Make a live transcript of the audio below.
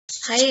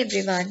Hi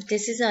everyone,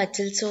 this is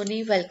Achal Soni.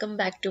 Welcome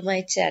back to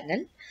my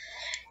channel.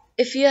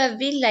 If you have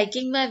been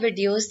liking my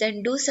videos,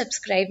 then do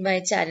subscribe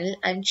my channel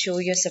and show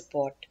your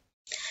support.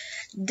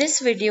 This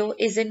video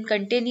is in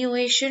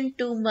continuation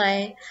to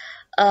my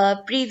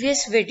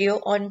previous video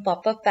on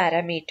pop-up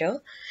parameter,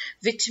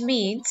 which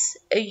means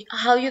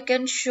how you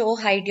can show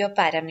hide your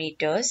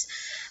parameters.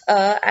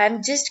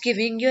 I'm just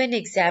giving you an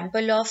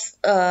example of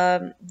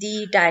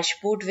the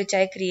dashboard which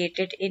I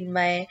created in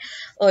my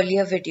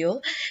earlier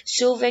video.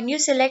 So when you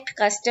select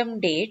custom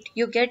date,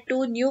 you get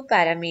two new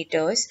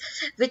parameters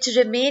which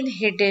remain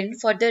hidden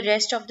for the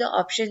rest of the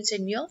options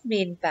in your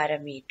main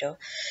parameter.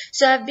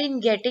 So I've been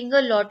getting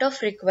a lot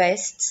of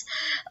requests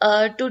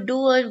to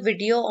do a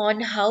video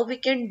on how we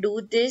can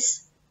do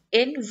this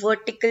in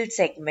vertical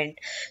segment.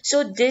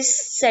 So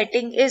this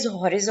setting is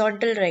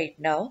horizontal right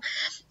now.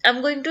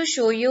 I'm going to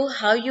show you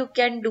how you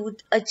can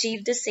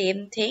achieve the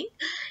same thing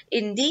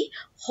in the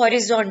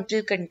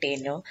horizontal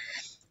container.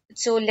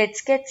 So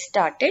let's get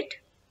started.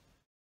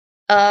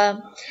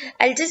 Um,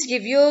 I'll just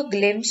give you a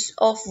glimpse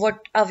of what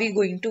are we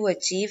going to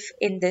achieve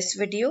in this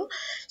video.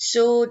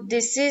 So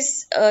this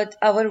is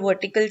our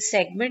vertical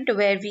segment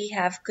where we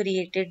have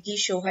created the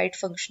show height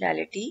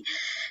functionality.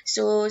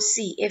 So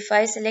see, if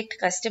I select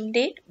custom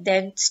date,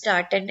 then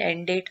start and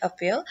end date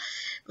appear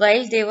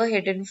while they were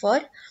hidden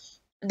for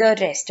the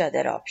rest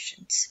other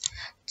options.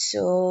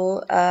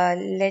 So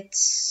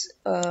let's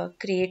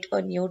create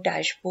a new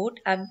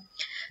dashboard. I'm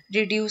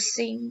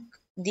reducing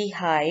the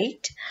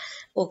height.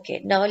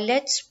 Okay, now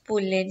let's pull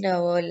in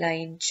our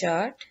line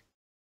chart.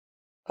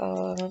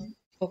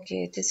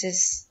 Okay, this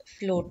is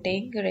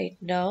floating right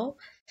now.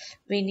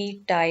 We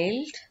need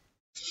tiled.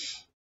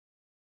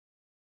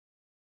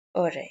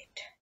 All right.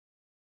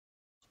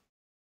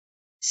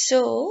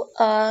 So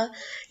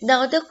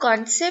now the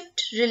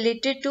concept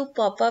related to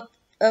pop-up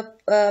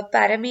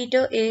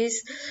parameter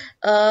is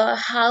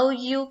how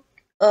you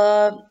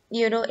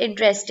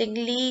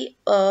interestingly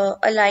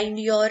align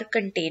your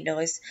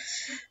containers.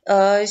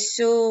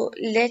 So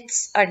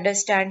let's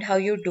understand how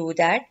you do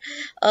that.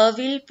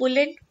 We'll pull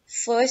in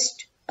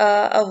first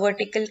a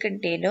vertical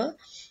container.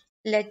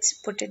 Let's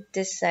put it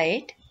this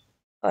side.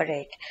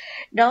 Alright.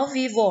 Now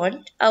we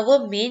want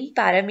our main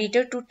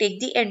parameter to take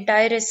the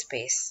entire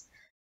space.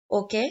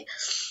 Okay.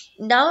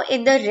 Now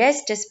in the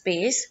rest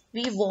space,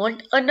 we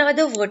want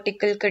another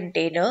vertical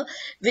container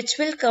which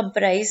will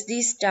comprise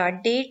the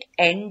start date,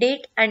 end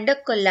date and a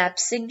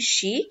collapsing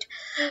sheet.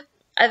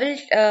 I will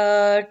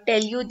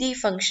tell you the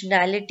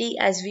functionality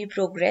as we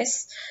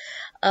progress.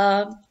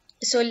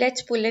 So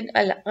let's pull in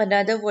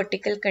another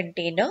vertical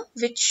container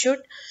which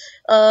should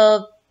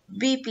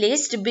be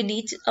placed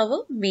beneath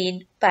our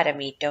main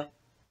parameter.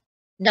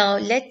 Now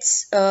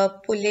let's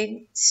pull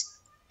in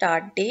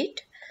start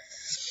date,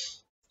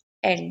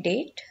 end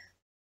date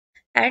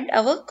and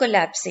our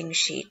collapsing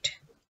sheet.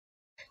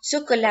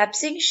 So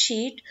collapsing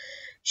sheet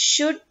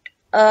should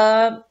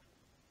uh,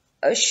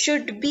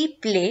 should be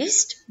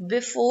placed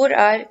before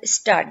our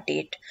start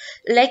date.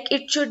 Like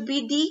it should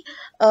be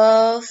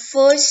the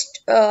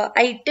first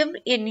item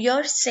in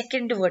your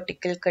second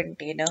vertical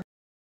container.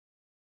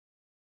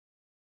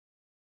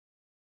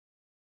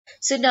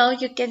 So now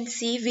you can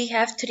see we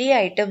have three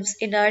items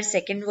in our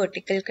second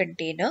vertical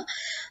container,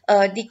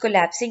 the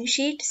collapsing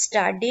sheet,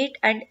 start date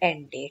and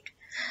end date.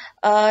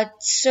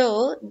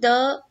 So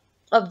the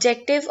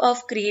objective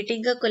of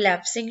creating a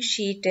collapsing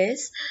sheet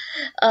is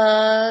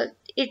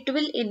it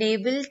will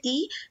enable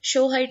the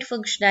show height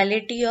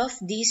functionality of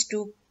these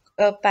two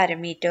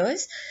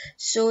parameters.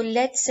 So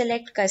let's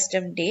select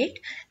custom date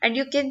and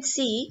you can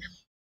see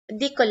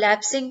the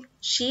collapsing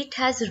sheet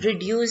has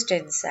reduced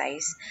in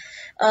size.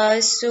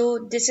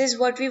 So this is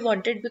what we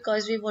wanted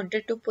because we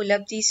wanted to pull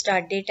up the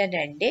start date and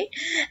end date,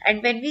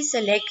 and when we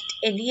select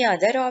any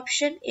other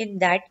option, in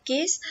that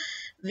case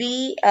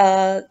we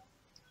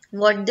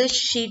want the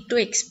sheet to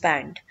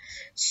expand.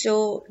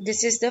 So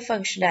this is the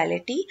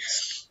functionality.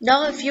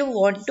 Now if you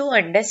want to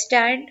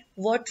understand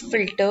what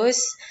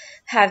filters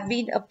have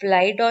been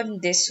applied on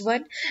this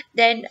one,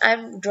 then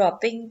I'm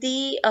dropping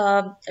the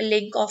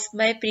link of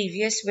my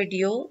previous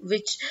video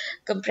which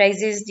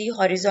comprises the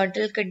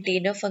horizontal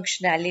container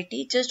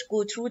functionality. Just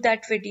go through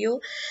that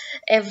video.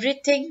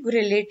 Everything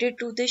related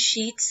to the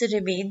sheets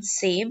remains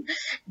same.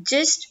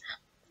 Just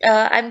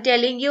I'm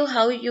telling you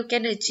how you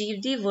can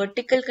achieve the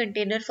vertical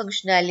container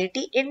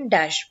functionality in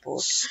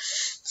dashboard.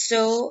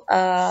 So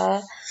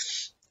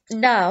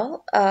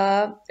now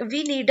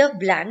we need a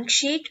blank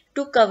sheet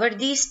to cover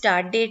the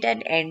start date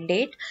and end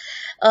date.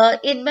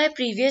 In my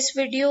previous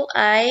video,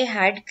 I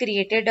had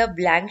created a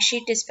blank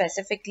sheet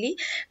specifically,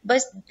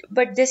 but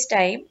this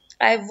time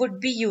I would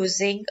be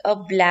using a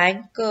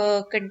blank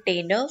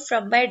container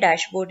from my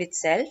dashboard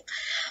itself.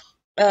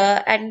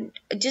 And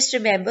just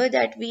remember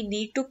that we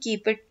need to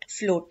keep it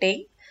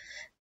floating.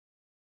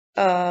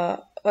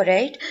 All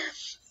right.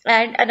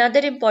 And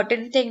another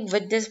important thing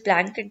with this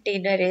blank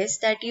container is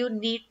that you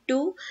need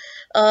to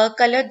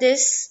color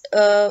this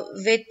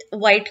with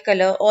white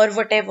color or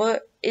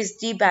whatever is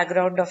the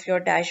background of your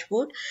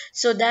dashboard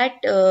so that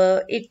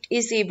it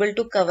is able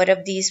to cover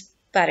up these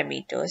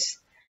parameters.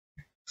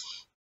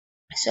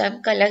 So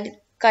I'm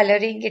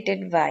coloring it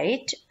in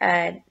white,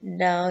 and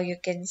now you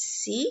can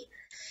see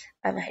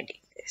I'm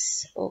hiding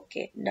this.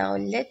 Okay, now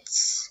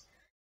let's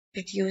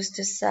reduce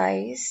the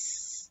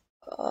size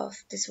of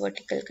this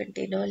vertical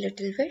container a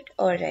little bit.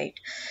 Alright,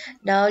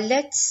 now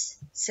let's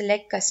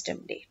select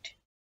custom date.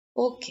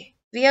 Okay,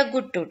 we are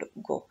good to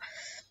go.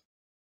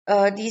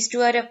 These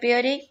two are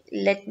appearing.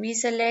 Let me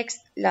select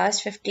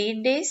last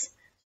 15 days.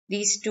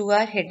 These two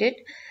are hidden.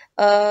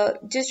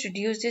 Just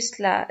reduce this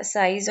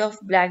size of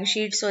blank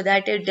sheet so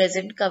that it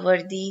doesn't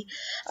cover the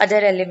other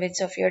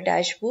elements of your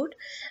dashboard.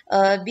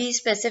 Be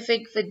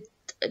specific with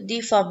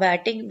the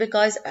formatting,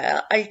 because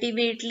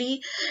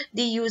ultimately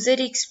the user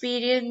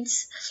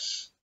experience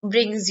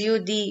brings you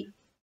the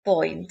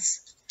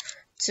points.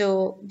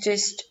 So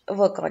just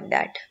work on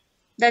that.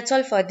 That's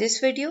all for this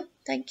video.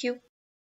 Thank you.